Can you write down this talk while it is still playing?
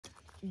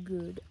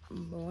Good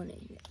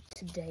morning.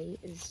 Today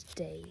is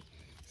day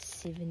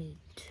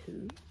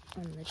 72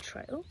 on the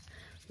trail.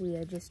 We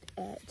are just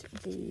at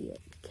the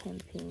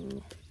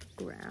camping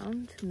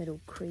ground, Middle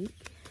Creek,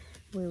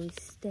 where we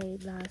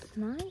stayed last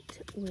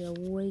night. We are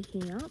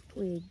waking up,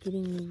 we're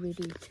getting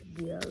ready to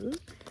go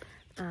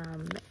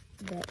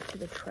back to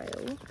the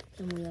trail,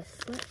 and we are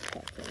sled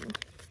packing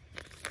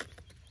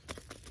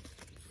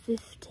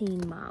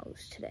 15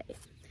 miles today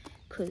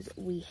because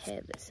we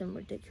have some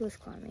ridiculous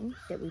climbing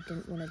that we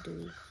didn't want to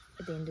do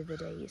at the end of the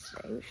day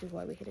yesterday, which is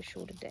why we had a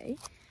shorter day.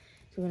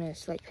 So we're going to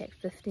sled pack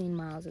 15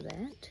 miles of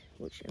that,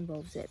 which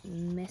involves that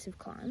massive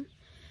climb.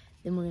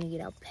 Then we're going to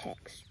get our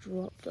packs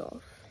dropped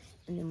off,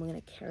 and then we're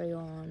going to carry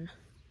on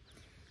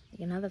like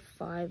another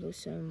 5 or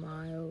so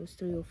miles,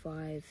 3 or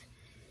 5,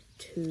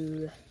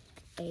 to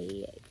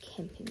a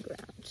camping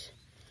ground.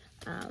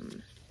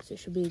 So it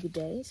should be a good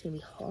day. It's going to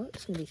be hot.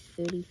 It's going to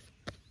be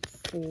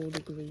 34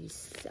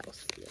 degrees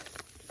Celsius.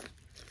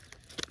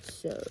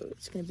 So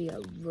it's going to be a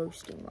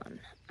roasting one.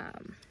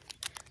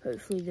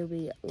 Hopefully there'll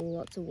be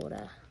lots of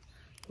water,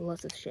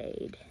 lots of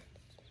shade,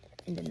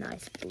 and a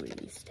nice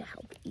breeze to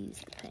help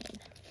ease the pain.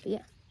 But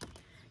yeah,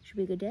 should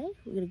be a good day.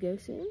 We're going to go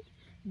soon.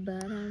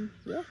 But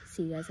yeah,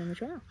 see you guys on the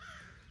trail.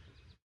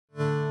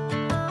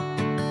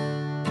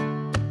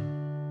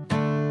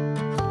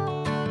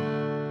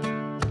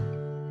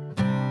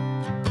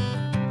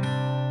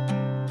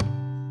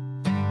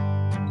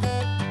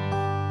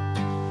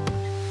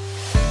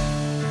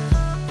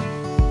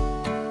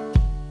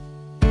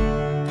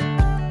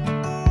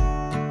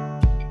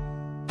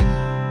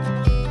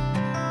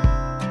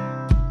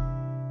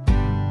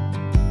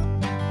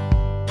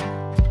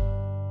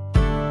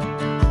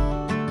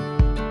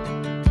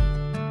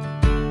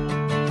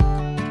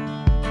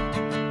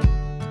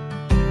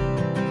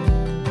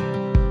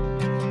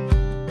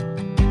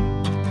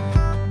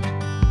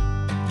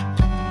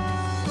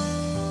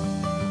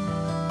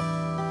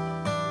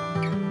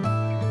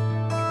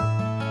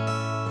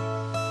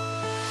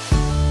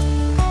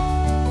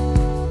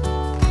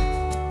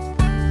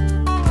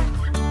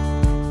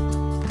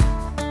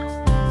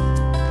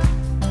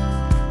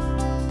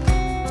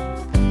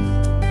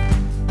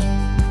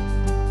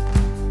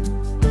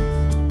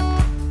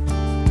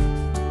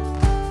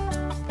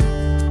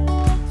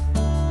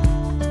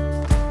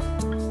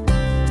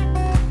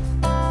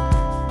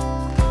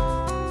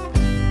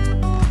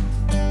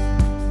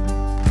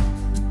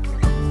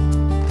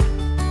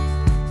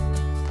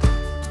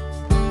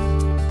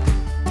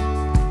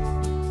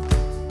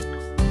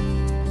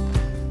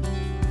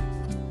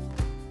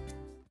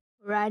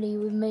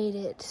 Alrighty, we've made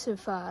it so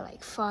far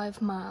like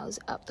 5 miles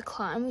up the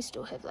climb. We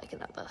still have like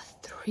another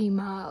 3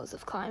 miles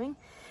of climbing,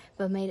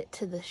 but made it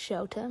to the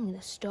shelter. I'm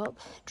gonna stop,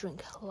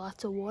 drink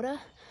lots of water,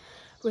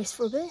 rest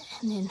for a bit,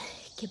 and then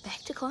get back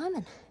to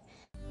climbing.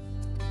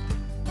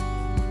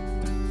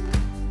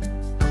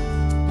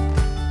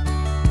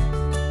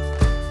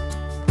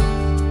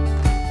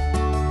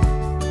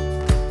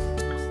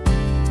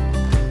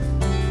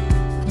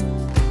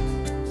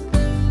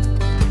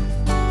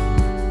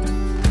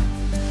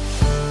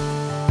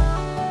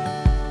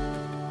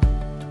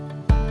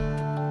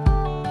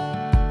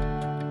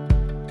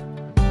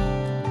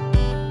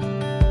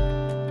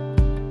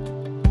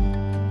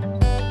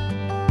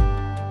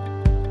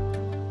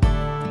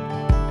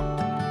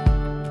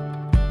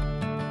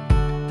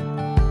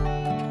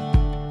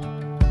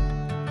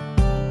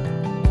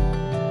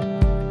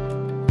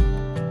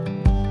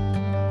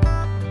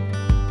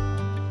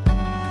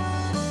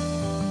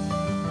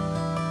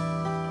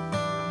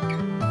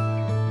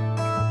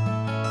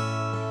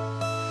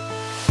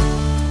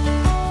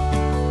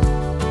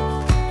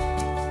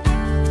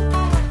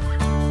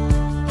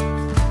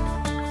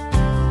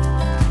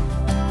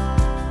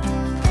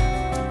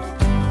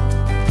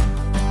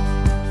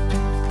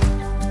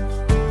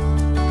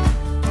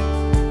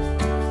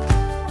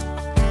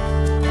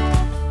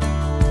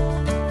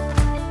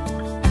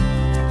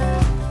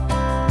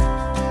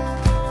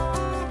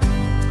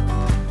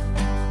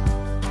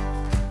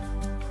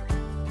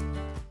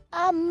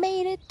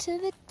 To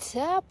the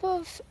top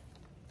of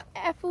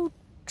Apple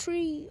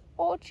Tree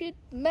Orchard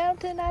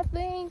Mountain, I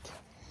think.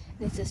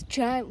 There's this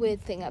giant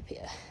weird thing up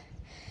here.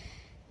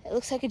 It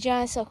looks like a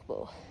giant soccer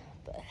ball,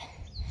 but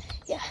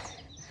yeah,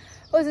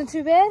 wasn't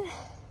too bad.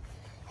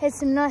 Had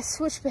some nice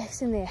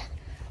switchbacks in there.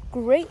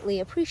 Greatly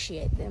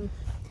appreciate them.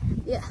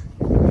 Yeah,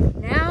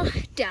 now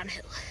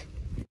downhill.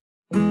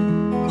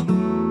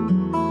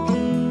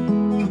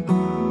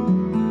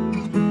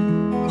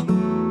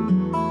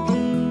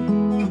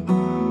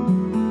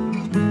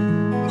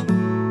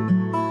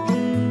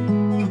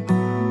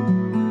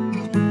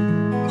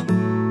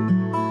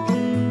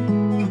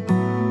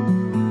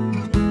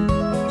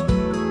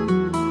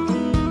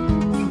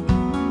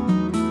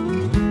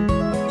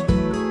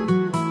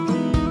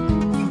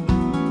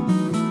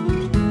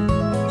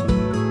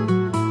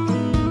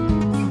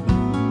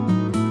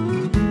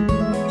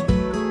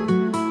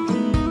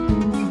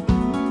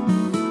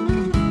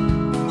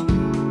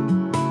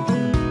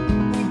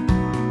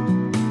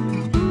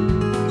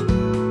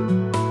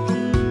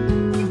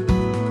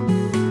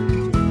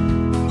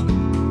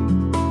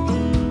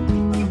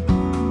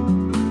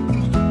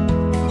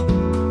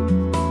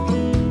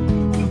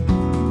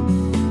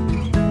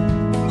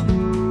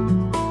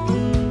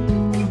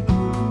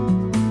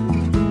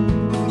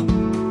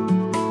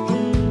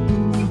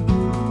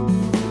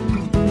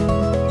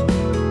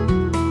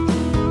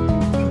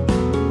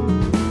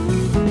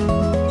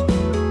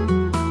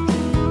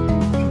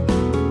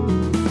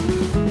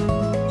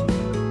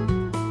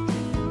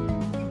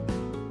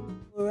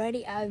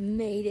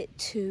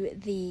 to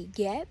the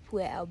gap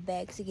where our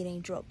bags are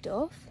getting dropped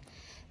off.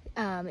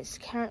 It's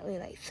currently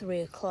like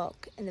 3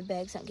 o'clock and the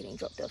bags aren't getting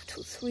dropped off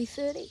till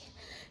 3:30.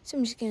 So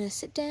I'm just gonna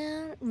sit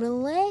down,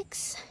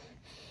 relax,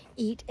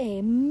 eat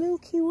a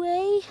Milky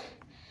Way,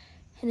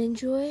 and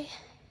enjoy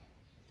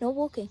not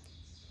walking.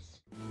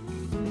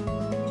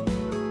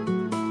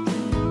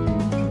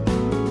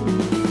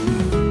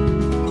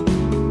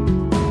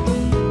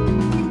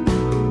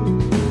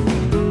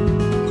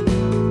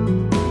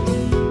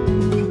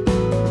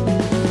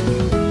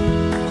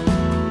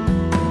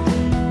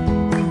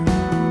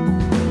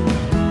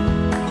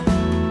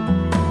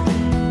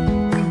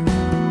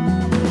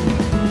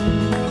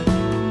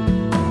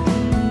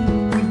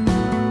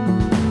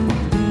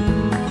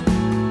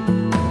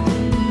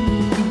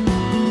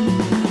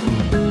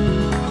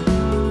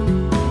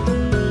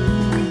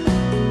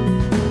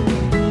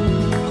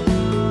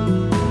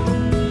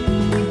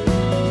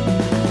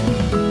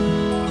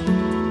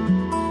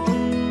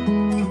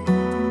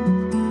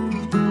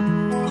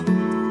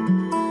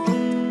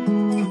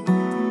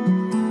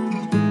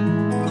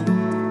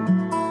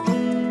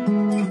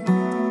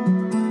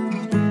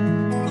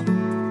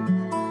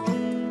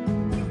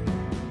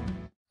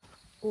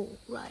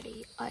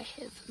 Alrighty, I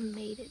have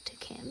made it to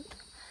camp.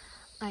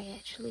 I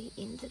actually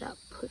ended up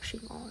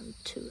pushing on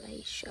to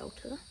a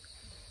shelter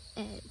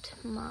at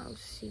mile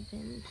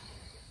 7,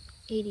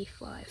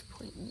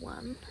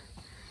 85.1,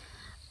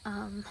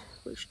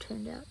 which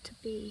turned out to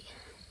be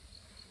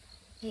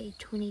a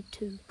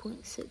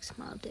 22.6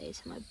 mile day,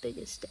 so my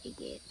biggest day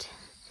yet.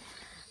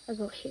 I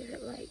got here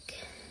at like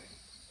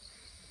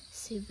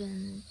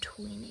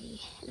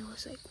 7:20 and it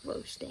was like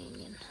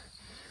roasting, and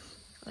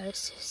I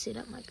just set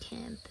up my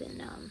camp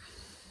and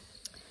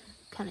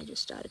kind of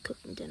just started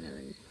cooking dinner,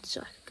 and so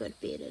I could go to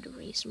bed at a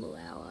reasonable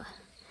hour.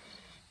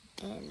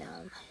 And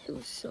it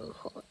was so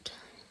hot.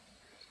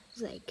 It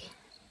was like,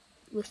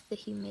 with the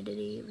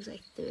humidity, it was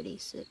like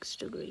 36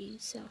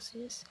 degrees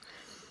Celsius,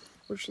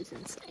 which is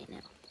insane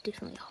now.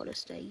 Definitely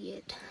hottest day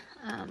yet.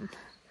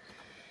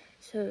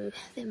 So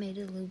that made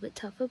it a little bit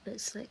tougher,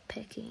 but slack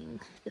packing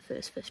the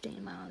first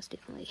 15 miles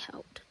definitely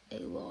helped a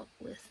lot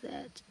with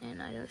that,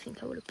 and I don't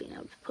think I would have been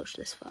able to push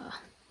this far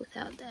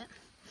without that,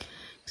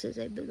 because I was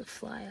able to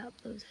fly up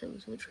those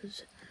hills, which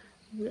was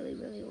really,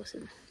 really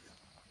awesome.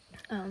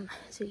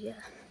 So yeah,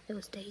 that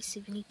was day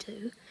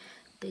 72,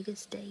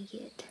 biggest day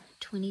yet,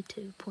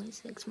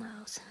 22.6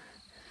 miles.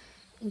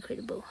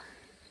 Incredible.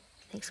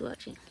 Thanks for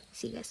watching.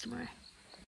 See you guys tomorrow.